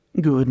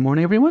Good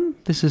morning, everyone.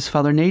 This is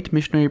Father Nate,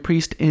 missionary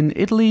priest in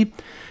Italy.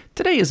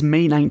 Today is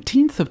May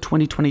 19th of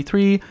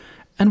 2023,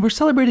 and we're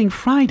celebrating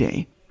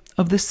Friday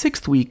of the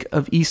 6th week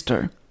of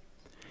Easter.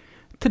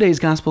 Today's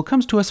gospel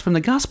comes to us from the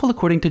Gospel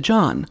according to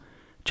John,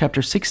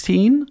 chapter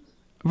 16,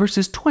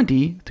 verses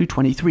 20 through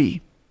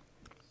 23.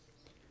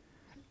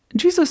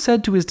 Jesus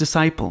said to his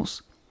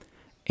disciples,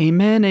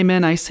 "Amen,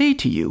 amen, I say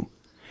to you,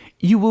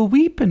 you will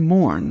weep and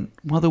mourn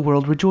while the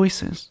world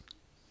rejoices.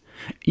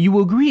 You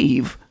will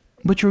grieve,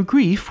 but your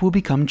grief will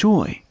become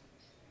joy.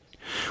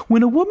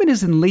 When a woman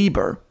is in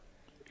labor,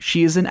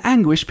 she is in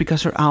anguish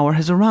because her hour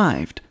has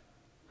arrived.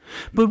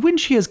 But when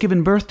she has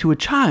given birth to a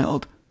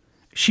child,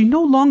 she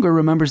no longer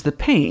remembers the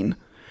pain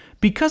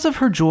because of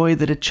her joy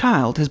that a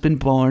child has been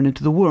born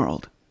into the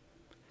world.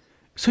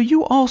 So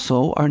you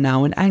also are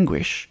now in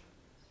anguish.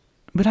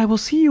 But I will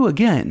see you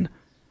again,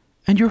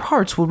 and your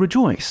hearts will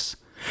rejoice,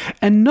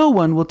 and no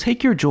one will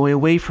take your joy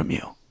away from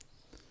you.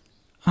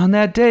 On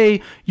that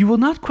day, you will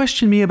not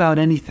question me about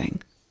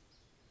anything.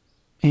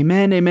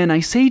 Amen, amen, I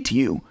say to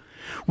you,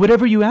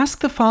 whatever you ask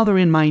the Father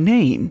in my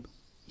name,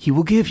 he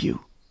will give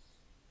you."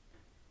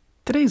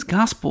 Today's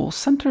gospel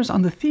centers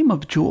on the theme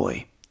of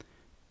joy,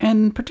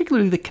 and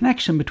particularly the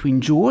connection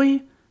between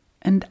joy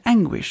and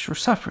anguish or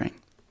suffering.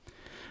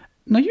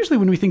 Now, usually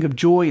when we think of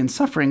joy and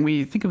suffering,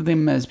 we think of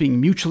them as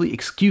being mutually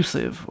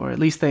exclusive, or at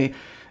least they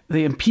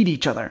impede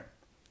each other.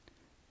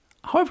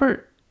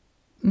 However,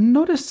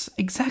 notice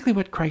exactly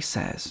what Christ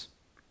says.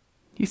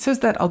 He says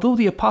that although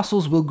the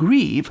apostles will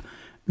grieve,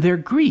 their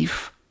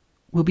grief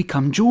will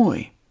become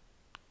joy.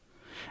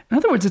 In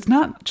other words, it's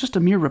not just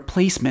a mere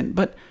replacement,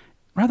 but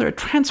rather a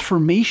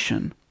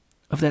transformation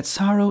of that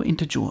sorrow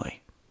into joy.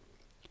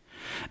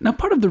 Now,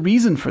 part of the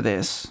reason for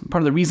this,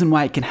 part of the reason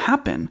why it can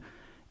happen,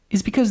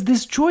 is because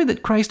this joy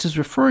that Christ is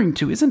referring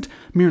to isn't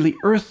merely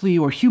earthly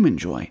or human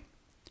joy.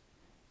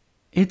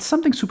 It's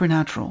something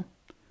supernatural,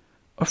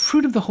 a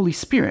fruit of the Holy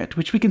Spirit,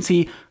 which we can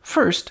see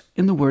first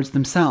in the words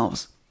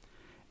themselves.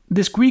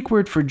 This Greek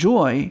word for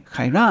joy,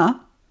 chaira,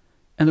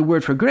 and the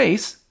word for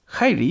grace,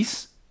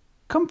 chairis,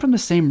 come from the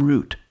same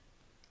root.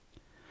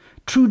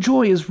 True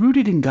joy is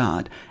rooted in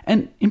God,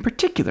 and in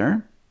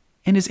particular,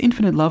 in his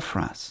infinite love for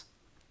us.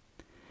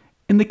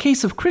 In the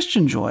case of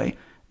Christian joy,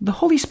 the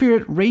Holy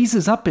Spirit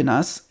raises up in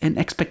us an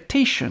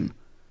expectation,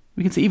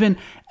 we can say even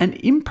an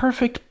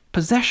imperfect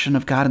possession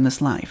of God in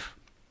this life.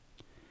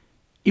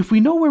 If we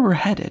know where we're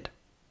headed,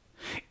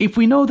 if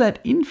we know that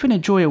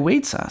infinite joy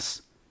awaits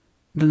us,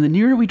 then the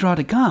nearer we draw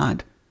to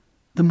God,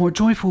 the more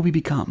joyful we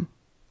become.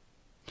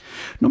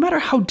 No matter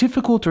how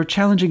difficult or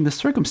challenging the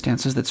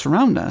circumstances that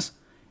surround us,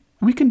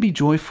 we can be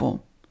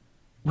joyful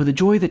with a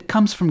joy that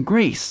comes from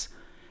grace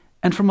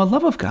and from a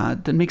love of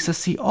God that makes us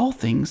see all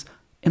things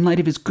in light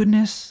of his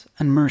goodness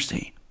and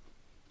mercy.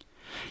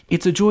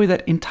 It's a joy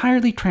that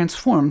entirely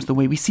transforms the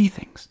way we see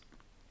things.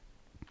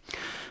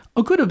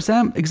 A good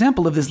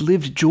example of this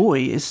lived joy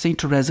is St.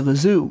 Therese of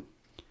Lisieux.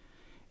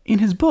 In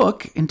his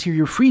book,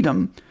 Interior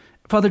Freedom,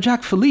 Father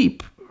Jacques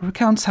Philippe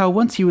recounts how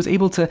once he was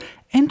able to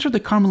enter the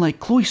Carmelite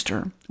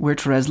cloister where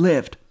Therese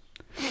lived.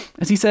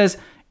 As he says,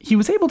 he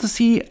was able to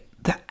see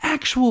the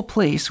actual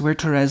place where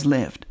Therese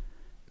lived,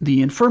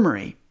 the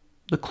infirmary,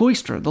 the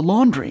cloister, the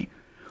laundry,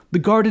 the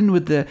garden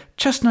with the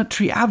chestnut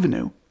tree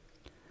avenue,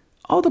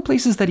 all the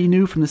places that he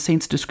knew from the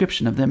saint's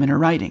description of them in her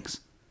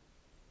writings.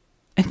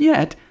 And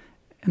yet,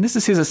 and this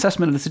is his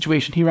assessment of the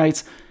situation, he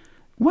writes,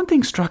 "One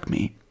thing struck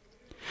me.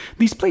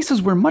 These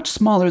places were much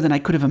smaller than I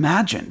could have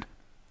imagined.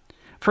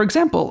 For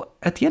example,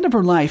 at the end of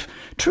her life,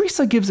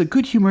 Teresa gives a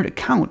good-humored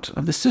account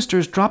of the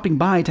sisters dropping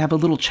by to have a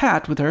little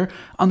chat with her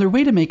on their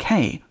way to make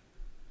hay.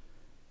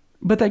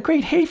 But that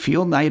great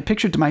hayfield I had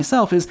pictured to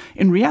myself is,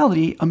 in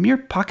reality, a mere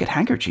pocket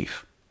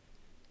handkerchief.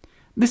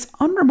 This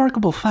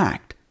unremarkable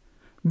fact,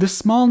 the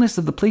smallness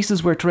of the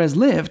places where Therese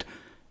lived,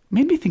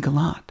 made me think a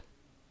lot.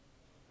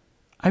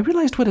 I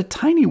realized what a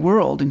tiny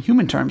world, in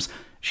human terms,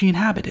 she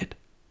inhabited.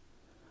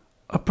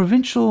 A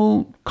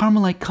provincial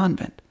Carmelite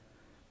convent,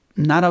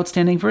 not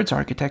outstanding for its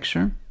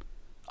architecture,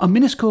 a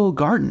minuscule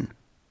garden.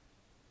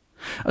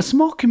 A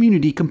small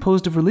community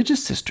composed of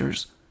religious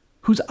sisters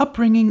whose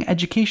upbringing,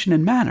 education,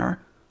 and manner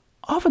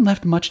often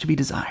left much to be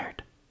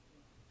desired.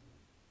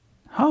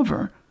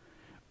 However,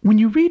 when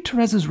you read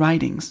Therese's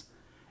writings,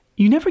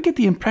 you never get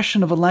the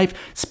impression of a life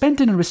spent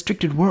in a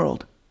restricted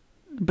world,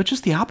 but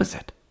just the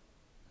opposite.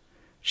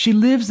 She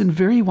lives in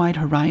very wide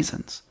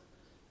horizons,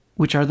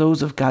 which are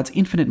those of God's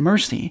infinite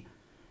mercy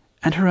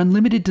and her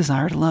unlimited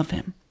desire to love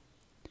him.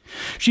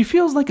 She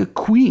feels like a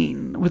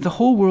queen with the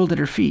whole world at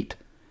her feet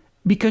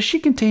because she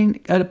can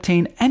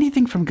obtain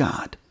anything from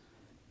God,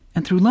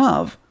 and through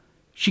love,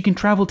 she can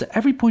travel to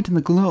every point in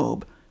the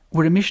globe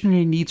where a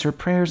missionary needs her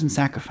prayers and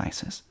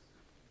sacrifices.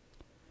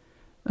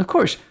 Of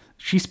course,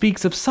 she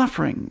speaks of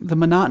suffering, the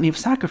monotony of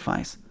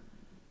sacrifice,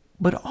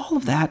 but all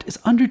of that is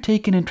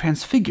undertaken and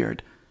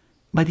transfigured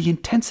by the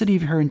intensity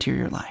of her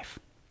interior life.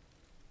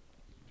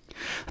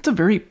 That's a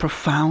very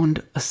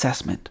profound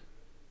assessment.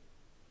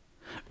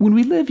 When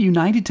we live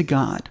united to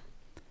God,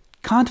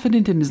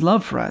 confident in his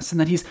love for us and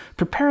that he's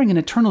preparing an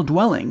eternal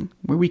dwelling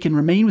where we can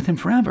remain with him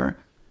forever,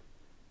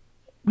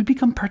 we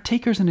become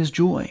partakers in his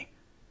joy,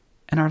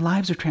 and our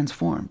lives are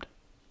transformed.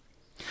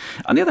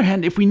 On the other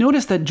hand, if we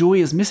notice that joy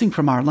is missing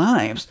from our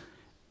lives,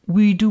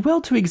 we do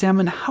well to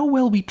examine how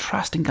well we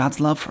trust in God's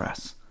love for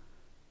us,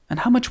 and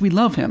how much we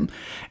love him,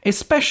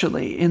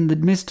 especially in the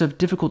midst of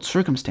difficult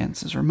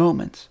circumstances or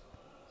moments.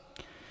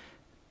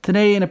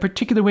 Today, in a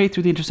particular way,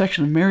 through the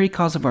intercession of Mary,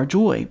 cause of our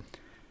joy,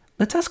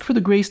 let's ask for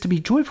the grace to be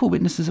joyful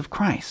witnesses of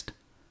Christ,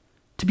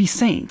 to be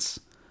saints,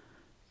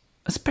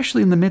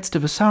 especially in the midst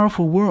of a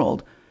sorrowful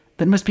world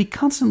that must be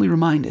constantly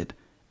reminded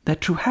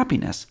that true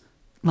happiness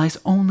lies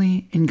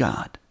only in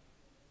God.